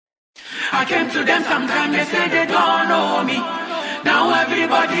I came to them sometime, they say they don't know me. Now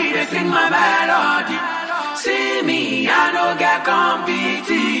everybody, they sing my melody. See me, I don't get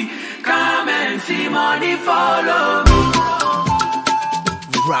compete. Come and see money follow me.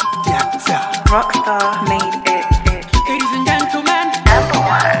 Rockstar made it. Ladies and gentlemen,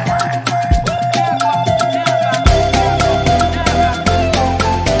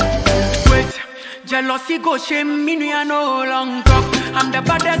 wait, jealousy go shame me, I no long talk. I'm the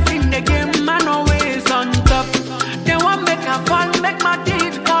baddest in the game, man always on top. They want make a fall, make my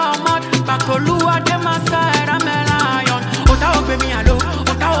teeth come out. Bakolua, them aside, I'm a lion. Ota baby, hello,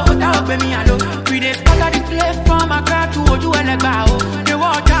 Ota baby, hello. We dey scatter the place from a car to Oju Elegba. They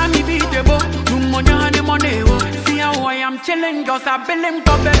watch me beat the boat, no money, see how I am chilling, just a billion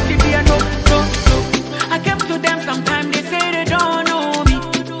poverty, no. I came to them sometime, they say they don't know me.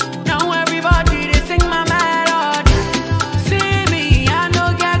 Now everybody, they sing my melody. See me, I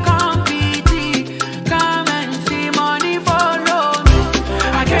no get compete. Come and see money follow me.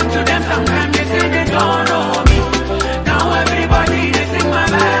 I came to them sometime, they say they don't know me. Now everybody, they sing my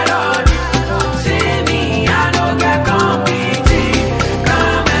melody. See me, I no get compete.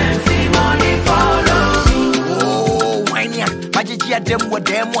 Come and see money follow me. Oh, why ya? Majiji them wa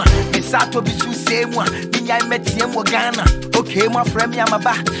them wa. Misato bisu same wa. Binya metiem wa Ghana. Okay, my friend, I'm a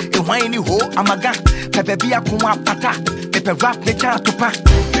ba. A whiny ho, I'm a gang. Pepe bia kuma pata. Pepe rap me cha tupa.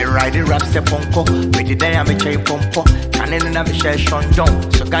 Me ride the rap se ponko. Me di day I'm a chay pompo. Canin and me share Sean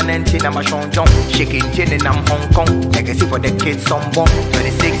John. So Ganen tin I'm a Sean John. Shaking tin and I'm Hong Kong. Legacy for the kids on bomb.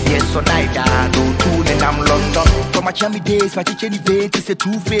 26 years so neither. No two then I'm London. From my chummy days, my teacher event is a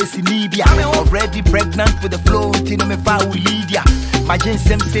two-face in Libya. I'm already pregnant with the flow. Tin me fa with Lydia. My jeans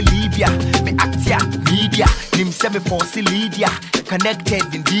say Libya. Me actia media. Nim say me for Lydia. Connected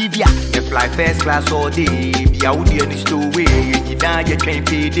in Divya. You fly first class all day. Be out there in the stowaway. You now you train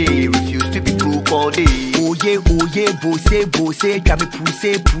payday. Refuse to be broke all day. Oh yeah, bose. Can me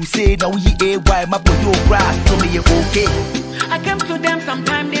pussy. Now ye why my boy you grass. So me okay. I came to them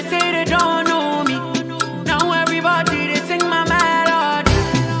sometime, they say they don't know me. Now everybody, they sing my melody.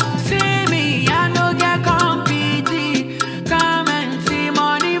 See me, I no get compete. Come and see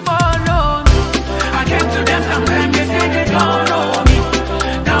money follow me. I came to them sometime, they say they don't know me.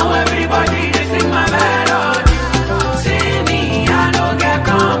 Now everybody, they sing my melody. See me, I no get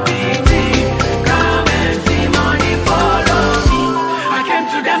compete. Come and see money follow me. I came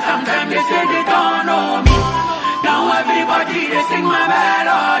to them sometime, they say they don't know me. Now everybody, they sing my melody.